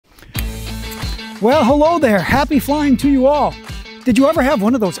Well, hello there. Happy flying to you all. Did you ever have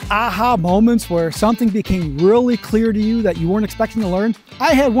one of those aha moments where something became really clear to you that you weren't expecting to learn?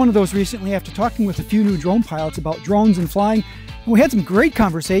 I had one of those recently after talking with a few new drone pilots about drones and flying, and we had some great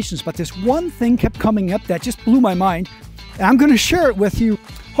conversations, but this one thing kept coming up that just blew my mind, and I'm going to share it with you.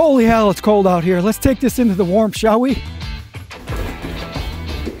 Holy hell, it's cold out here. Let's take this into the warmth, shall we?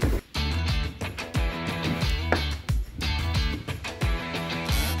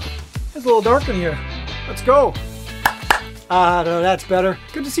 It's a little dark in here. Let's go. No, that's better.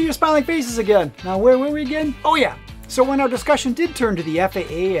 Good to see your smiling faces again. Now, where were we again? Oh yeah. So when our discussion did turn to the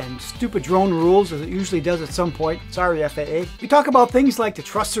FAA and stupid drone rules, as it usually does at some point, sorry FAA, we talk about things like the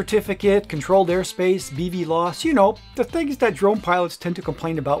trust certificate, controlled airspace, BV loss, you know, the things that drone pilots tend to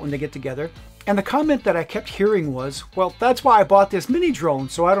complain about when they get together. And the comment that I kept hearing was, well, that's why I bought this mini drone,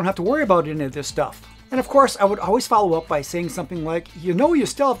 so I don't have to worry about any of this stuff. And of course, I would always follow up by saying something like, you know, you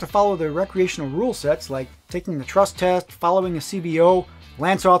still have to follow the recreational rule sets, like taking the trust test, following a CBO,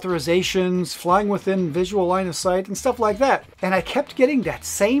 Lance authorizations, flying within visual line of sight, and stuff like that. And I kept getting that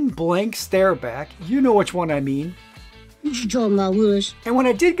same blank stare back. You know which one I mean. And when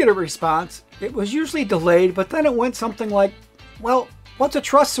I did get a response, it was usually delayed, but then it went something like, well, what's a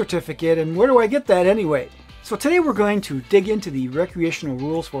trust certificate and where do I get that anyway? So today we're going to dig into the recreational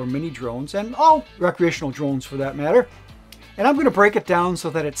rules for mini drones, and all recreational drones for that matter. And I'm going to break it down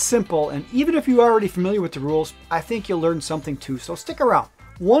so that it's simple, and even if you're already familiar with the rules, I think you'll learn something too, so stick around.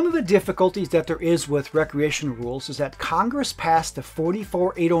 One of the difficulties that there is with recreational rules is that Congress passed the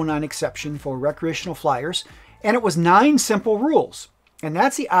 44809 exception for recreational flyers, and it was 9 simple rules. And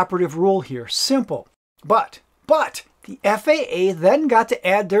that's the operative rule here, simple. But, the FAA then got to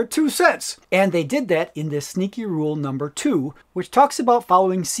add their 2 cents, and they did that in this sneaky rule number 2, which talks about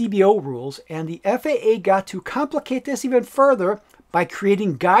following CBO rules, and the FAA got to complicate this even further by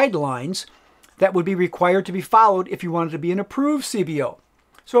creating guidelines that would be required to be followed if you wanted to be an approved CBO.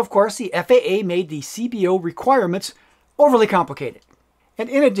 So of course the FAA made the CBO requirements overly complicated. And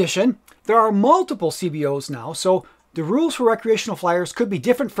in addition, there are multiple CBOs now, so the rules for recreational flyers could be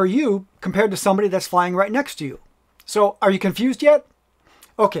different for you compared to somebody that's flying right next to you. So, are you confused yet?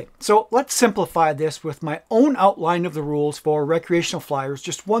 Okay, so let's simplify this with my own outline of the rules for recreational flyers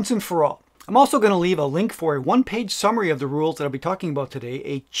just once and for all. I'm also going to leave a link for a one-page summary of the rules that I'll be talking about today,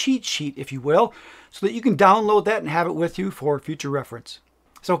 a cheat sheet if you will, so that you can download that and have it with you for future reference.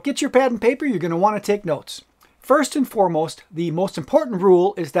 So get your pad and paper, you're going to want to take notes. First and foremost, the most important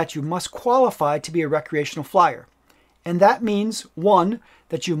rule is that you must qualify to be a recreational flyer. And that means, 1,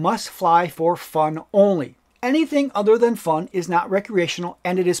 that you must fly for fun only. Anything other than fun is not recreational,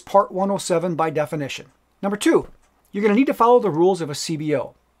 and it is Part 107 by definition. Number 2, you're going to need to follow the rules of a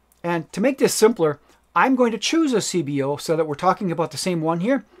CBO. And to make this simpler, I'm going to choose a CBO so that we're talking about the same one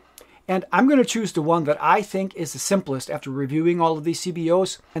here. And I'm going to choose the one that I think is the simplest after reviewing all of these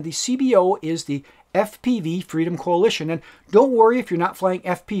CBOs. And the CBO is the FPV Freedom Coalition. And don't worry if you're not flying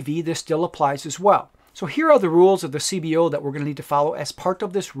FPV, this still applies as well. So here are the rules of the CBO that we're going to need to follow as part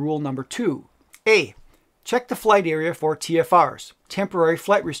of this rule number 2. A. Check the flight area for TFRs, temporary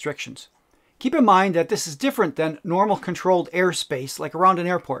flight restrictions. Keep in mind that this is different than normal controlled airspace like around an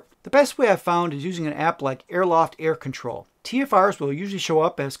airport. The best way I've found is using an app like Airloft Air Control. TFRs will usually show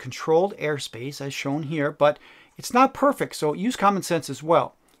up as controlled airspace as shown here, but it's not perfect, so use common sense as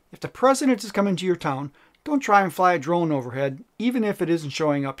well. If the president is coming to your town, don't try and fly a drone overhead, even if it isn't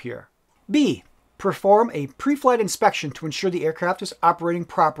showing up here. B. Perform a pre-flight inspection to ensure the aircraft is operating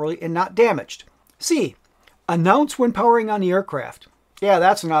properly and not damaged. C. Announce when powering on the aircraft. Yeah,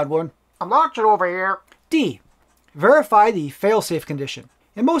 that's an odd one. I'm launching over here. D. Verify the fail-safe condition.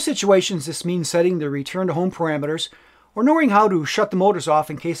 In most situations, this means setting the return to home parameters or knowing how to shut the motors off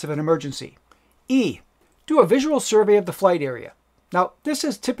in case of an emergency. E. Do a visual survey of the flight area. Now, this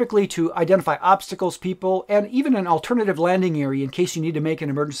is typically to identify obstacles, people, and even an alternative landing area in case you need to make an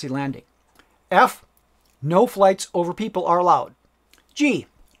emergency landing. F. No flights over people are allowed. G.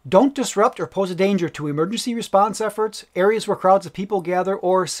 Don't disrupt or pose a danger to emergency response efforts, areas where crowds of people gather,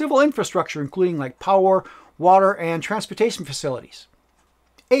 or civil infrastructure including like power, water, and transportation facilities.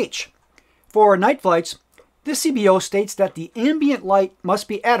 H. For night flights, this CBO states that the ambient light must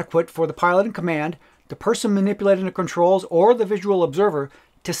be adequate for the pilot in command, the person manipulating the controls, or the visual observer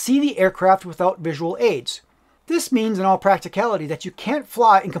to see the aircraft without visual aids. This means in all practicality that you can't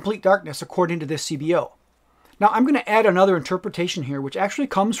fly in complete darkness according to this CBO. Now I'm going to add another interpretation here, which actually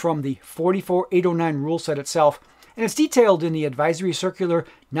comes from the 44809 rule set itself, and it's detailed in the Advisory Circular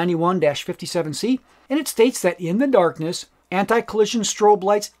 91-57C, and it states that in the darkness, Anti-collision strobe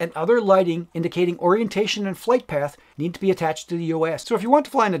lights and other lighting indicating orientation and flight path need to be attached to the UAS. So if you want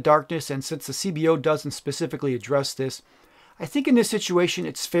to fly in the darkness, and since the CBO doesn't specifically address this, I think in this situation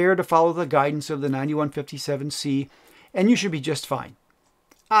it's fair to follow the guidance of the 9157C, and you should be just fine.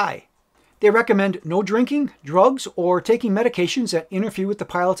 I. They recommend no drinking, drugs, or taking medications that interfere with the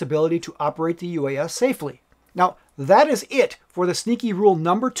pilot's ability to operate the UAS safely. Now, that is it for the sneaky rule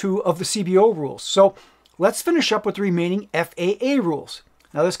number 2 of the CBO rules. So let's finish up with the remaining FAA rules.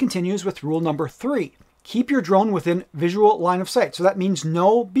 Now this continues with rule number 3. Keep your drone within visual line of sight. So that means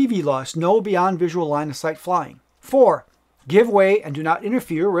no BV loss, no beyond visual line of sight flying. 4. Give way and do not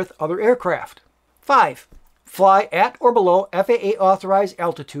interfere with other aircraft. 5. Fly at or below FAA authorized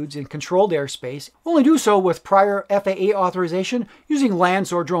altitudes in controlled airspace. Only do so with prior FAA authorization using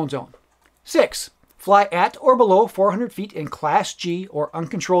lands or drone zone. 6. Fly at or below 400 feet in Class G or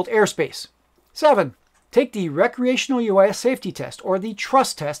uncontrolled airspace. 7. Take the Recreational UAS Safety Test or the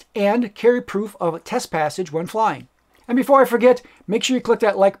Trust Test and carry proof of test passage when flying. And before I forget, make sure you click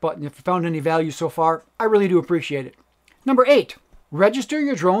that like button if you found any value so far. I really do appreciate it. Number 8. Register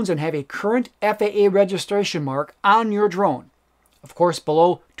your drones and have a current FAA registration mark on your drone. Of course,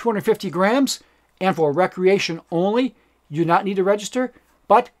 below 250 grams and for recreation only, you do not need to register,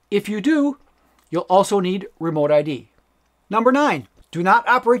 but if you do, you'll also need remote ID. Number 9. Do not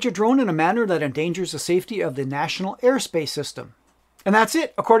operate your drone in a manner that endangers the safety of the national airspace system. And that's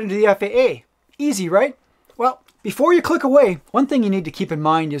it, according to the FAA. Easy, right? Well, before you click away, one thing you need to keep in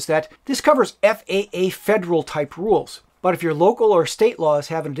mind is that this covers FAA federal type rules. But if your local or state laws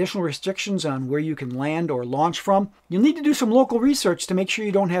have additional restrictions on where you can land or launch from, you'll need to do some local research to make sure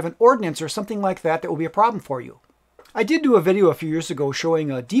you don't have an ordinance or something like that that will be a problem for you. I did do a video a few years ago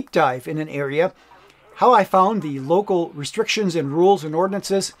showing a deep dive in an area, how I found the local restrictions and rules and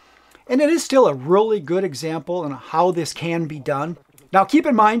ordinances, and it is still a really good example on how this can be done. Now keep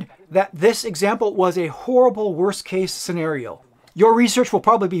in mind that this example was a horrible worst case scenario. Your research will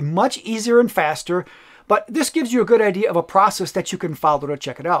probably be much easier and faster, but this gives you a good idea of a process that you can follow to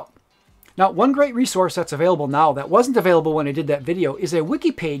check it out. Now, one great resource that's available now that wasn't available when I did that video is a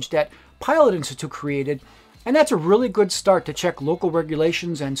wiki page that Pilot Institute created, and that's a really good start to check local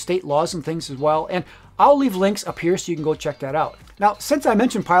regulations and state laws and things as well, and I'll leave links up here so you can go check that out. Now, since I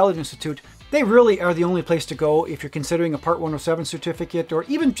mentioned Pilot Institute, they really are the only place to go if you're considering a Part 107 certificate or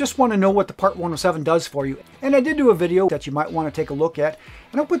even just want to know what the Part 107 does for you. And I did do a video that you might want to take a look at,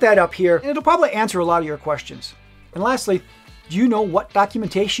 and I'll put that up here, and it'll probably answer a lot of your questions. And lastly, do you know what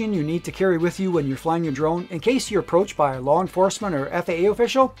documentation you need to carry with you when you're flying your drone in case you're approached by a law enforcement or FAA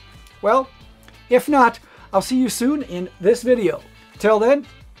official? Well, if not, I'll see you soon in this video. Till then,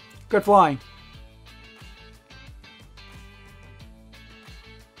 good flying.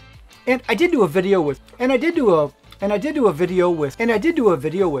 And I did do a video with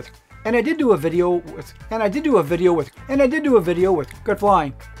good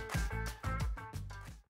flying.